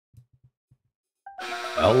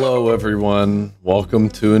Hello everyone, welcome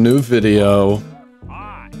to a new video.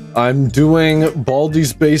 I'm doing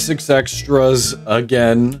Baldi's Basics Extras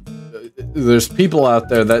again. There's people out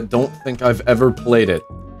there that don't think I've ever played it.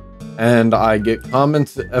 And I get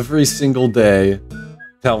comments every single day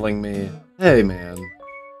telling me, hey man,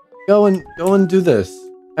 go and do this.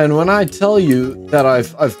 And when I tell you that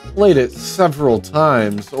I've played it several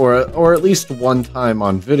times, or at least one time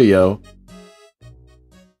on video,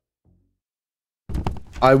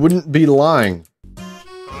 I wouldn't be lying.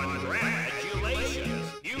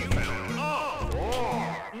 Congratulations! You found all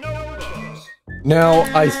 4 notebooks. Now,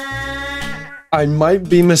 I might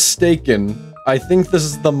be mistaken. I think this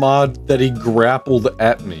is the mod that he grappled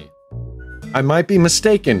at me. I might be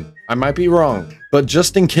mistaken. I might be wrong. But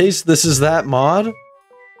just in case this is that mod,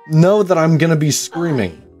 know that I'm gonna be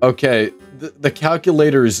screaming. Okay, the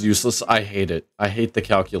calculator is useless. I hate it. I hate the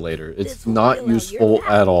calculator. It's not useful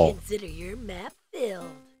at all. Consider your map filled.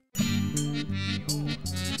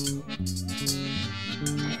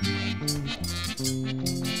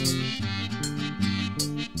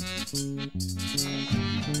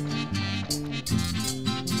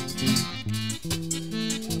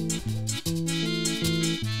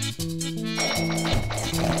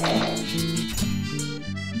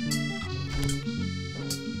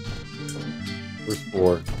 Where's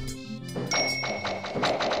 4?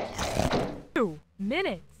 2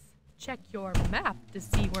 minutes. Check your map to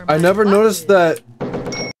see where I never noticed that.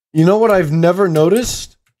 You know what I've never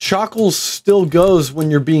noticed? Chockles still goes when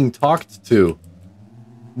you're being talked to.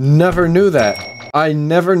 Never knew that. I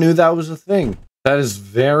never knew that was a thing. That is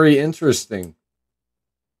very interesting.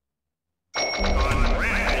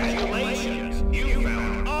 Congratulations! You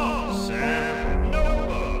found all 7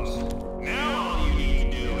 notebooks. Now all you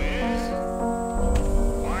need to do is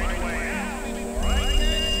find a way out right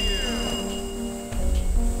next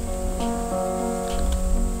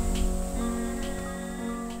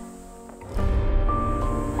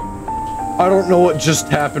I don't know what just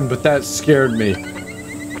happened, but that scared me.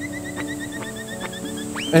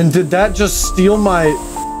 And did that just steal my...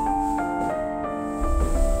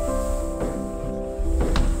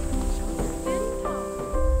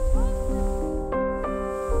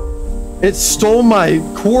 It stole my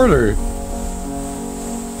quarter.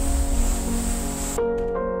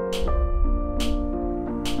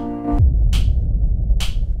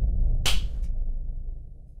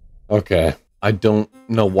 Okay. I don't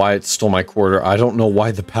know why it stole my quarter. I don't know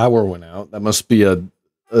why the power went out. That must be a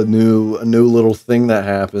new little thing that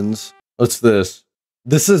happens. What's this?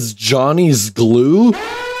 This is Johnny's glue?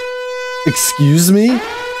 Excuse me?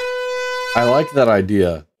 I like that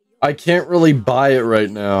idea. I can't really buy it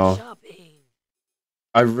right now.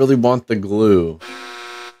 I really want the glue.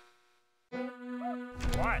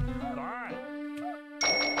 What?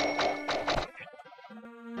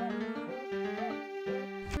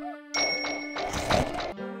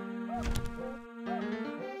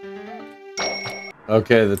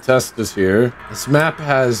 Okay, the test is here. This map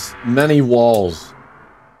has many walls.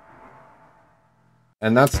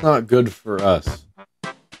 And that's not good for us.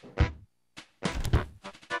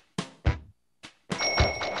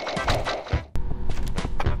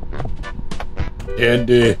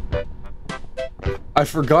 Candy. I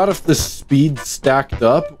forgot if the speed stacked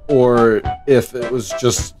up or if it was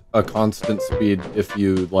just a constant speed if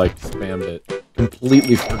you, like, spammed it.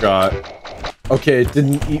 Completely forgot. Okay, it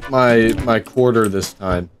didn't eat my quarter this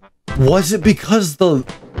time. Was it because the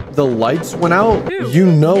lights went out? You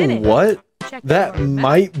know what? That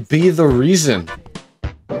might be the reason.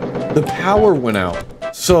 The power went out.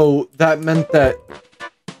 So that meant that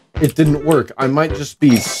it didn't work. I might just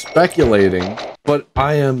be speculating, but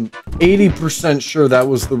I am 80% sure that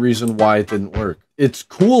was the reason why it didn't work. It's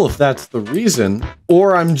cool if that's the reason,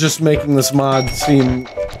 or I'm just making this mod seem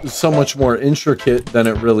so much more intricate than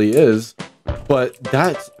it really is. But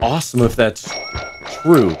that's awesome if that's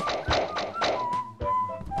true.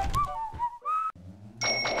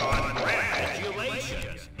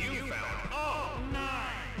 Congratulations! You found all 9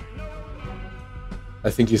 notebooks. I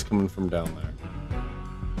think he's coming from down there.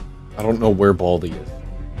 I don't know where Baldi is.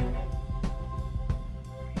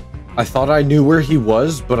 I thought I knew where he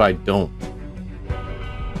was, but I don't.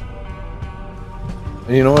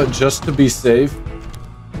 And you know what? Just to be safe...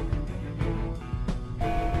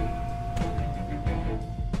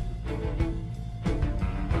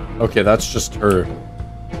 Okay, that's just her.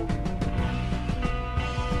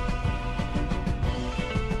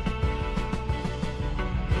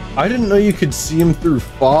 I didn't know you could see him through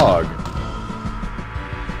fog.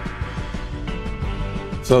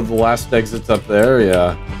 So the last exit's up there,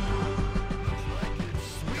 yeah.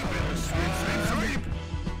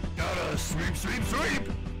 Gotta Sweep, sweep, sweep!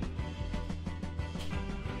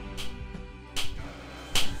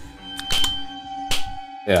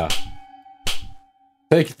 Yeah.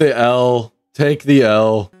 Take the L. Take the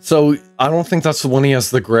L. So, I don't think that's the one he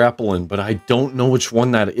has the grapple in, but I don't know which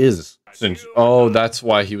one that is. Since, oh, that's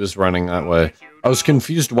why he was running that way. I was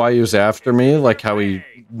confused why he was after me, like how he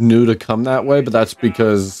knew to come that way, but that's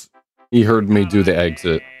because he heard me do the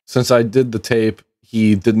exit. Since I did the tape,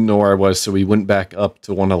 he didn't know where I was, so he went back up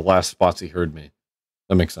to one of the last spots he heard me.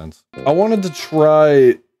 That makes sense. I wanted to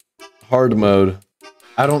try hard mode.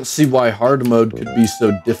 I don't see why hard mode could be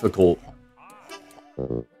so difficult.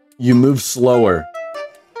 You move slower.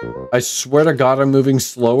 I swear to God I'm moving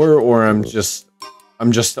slower, or I'm just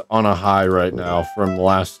on a high right now from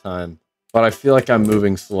last time. But I feel like I'm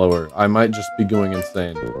moving slower. I might just be going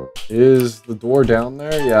insane. Is the door down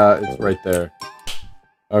there? Yeah, it's right there.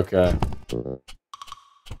 Okay.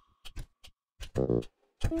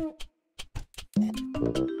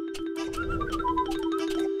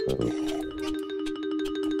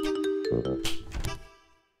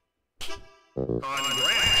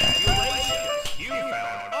 Congratulations! You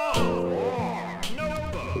found all 4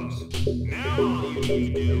 notebooks. Now all you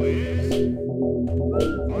need to do is...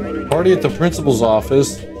 Party at the principal's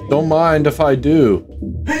office. Don't mind if I do.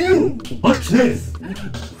 What's this?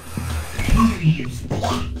 Please.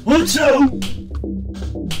 What's up?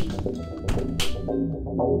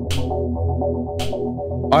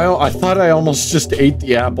 I thought I almost just ate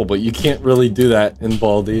the apple, but you can't really do that in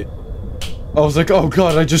Baldi. I was like, oh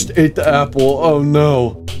god, I just ate the apple. Oh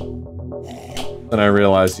no. Then I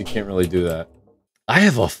realized you can't really do that. I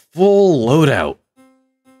have a full loadout.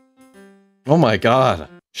 Oh my god.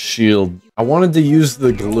 Shield. I wanted to use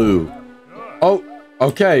the glue. Oh,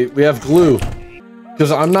 okay, we have glue.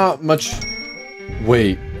 Because I'm not much...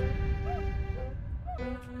 Wait.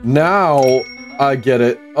 Now I get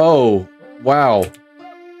it. Oh, wow.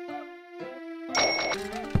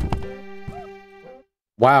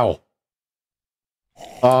 Wow.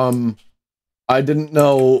 I didn't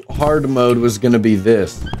know hard mode was gonna be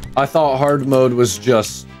this. I thought hard mode was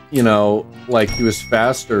just, you know, like he was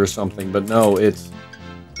faster or something, but no, it's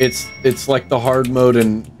like the hard mode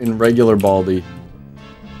in regular Baldi.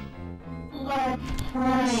 Let's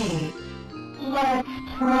play. Let's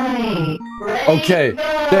play. Okay,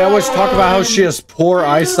 they always talk about how she has poor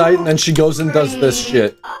eyesight and then she goes and does this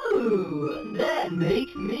shit. Oh, that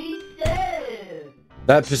makes me sad.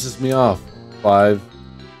 That pisses me off. 5.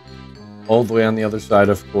 All the way on the other side,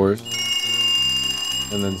 of course.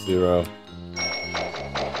 And then 0.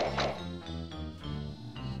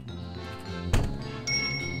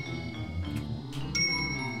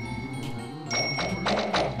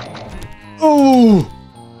 Ooh!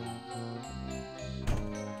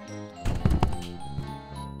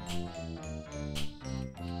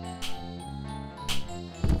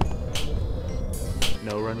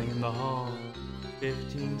 No running in the hall.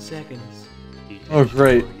 15 seconds. Oh,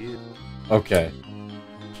 great. Okay.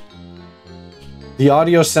 The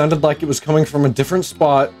audio sounded like it was coming from a different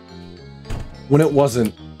spot when it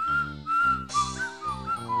wasn't.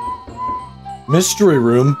 Mystery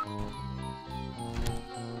room?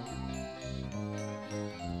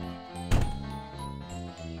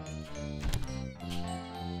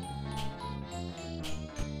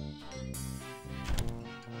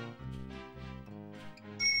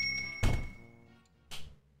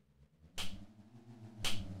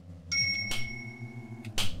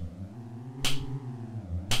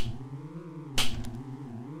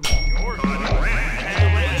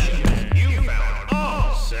 Congratulations! You found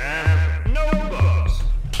all 7 notebooks.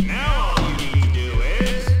 Now all you need to do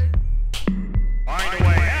is... find a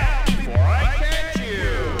way out before I catch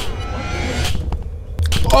you!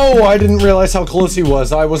 Oh, I didn't realize how close he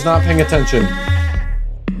was. I was not paying attention.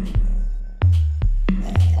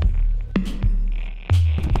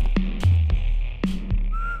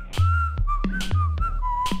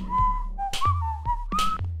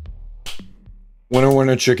 Winner,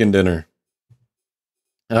 winner, chicken dinner.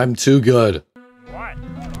 I'm too good. What?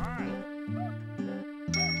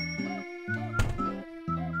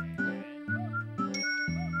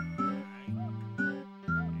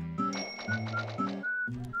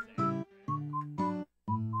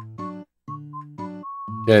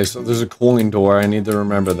 Okay, so there's a cooling door. I need to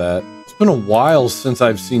remember that. It's been a while since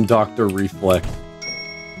I've seen Dr. Reflex.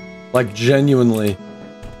 Like, genuinely.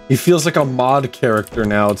 He feels like a mod character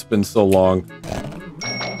now. It's been so long.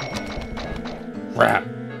 Crap.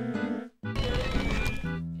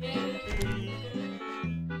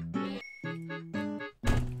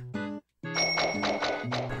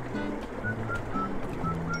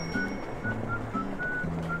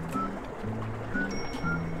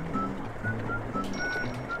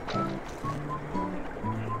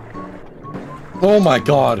 Oh my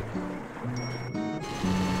god.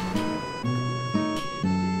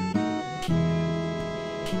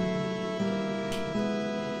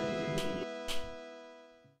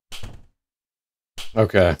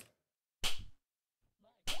 Okay.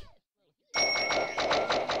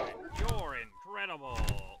 You're incredible.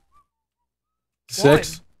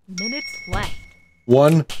 6. 1 minute left.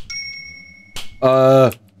 1.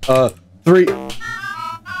 3. You're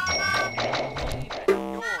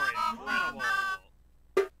incredible.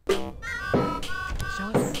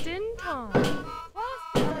 Just in time.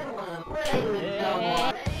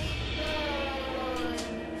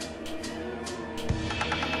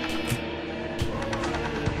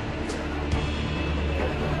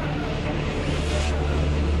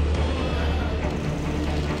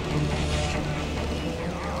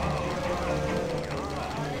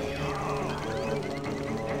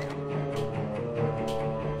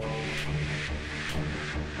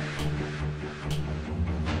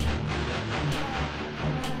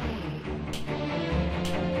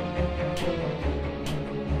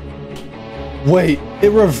 Wait,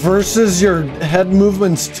 it reverses your head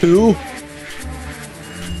movements too?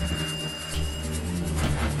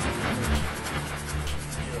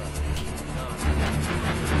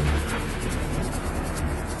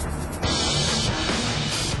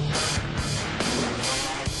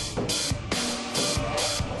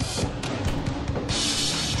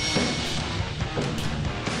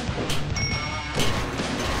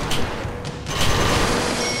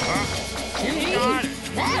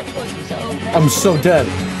 I'm so dead.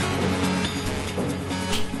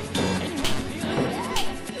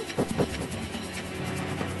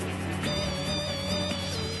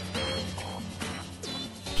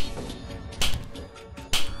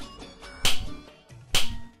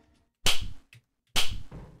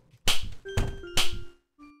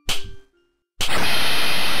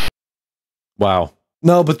 Wow.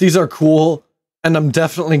 No, but these are cool, and I'm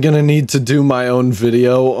definitely gonna need to do my own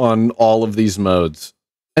video on all of these modes.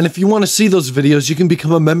 And if you want to see those videos, you can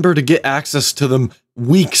become a member to get access to them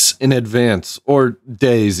weeks in advance, or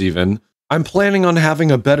days even. I'm planning on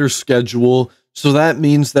having a better schedule, so that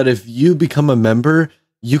means that if you become a member,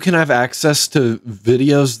 you can have access to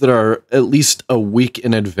videos that are at least a week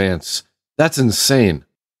in advance. That's insane.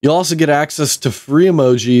 You'll also get access to free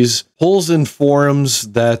emojis, polls in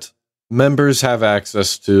forums that members have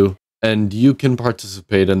access to, and you can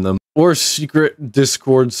participate in them, or secret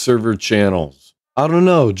Discord server channels. I don't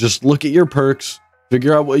know, just look at your perks,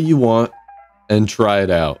 figure out what you want, and try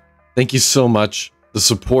it out. Thank you so much. The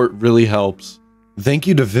support really helps. Thank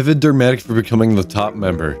you to Vivid Dermatic for becoming the top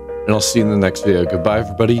member, and I'll see you in the next video. Goodbye,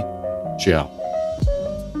 everybody. Ciao.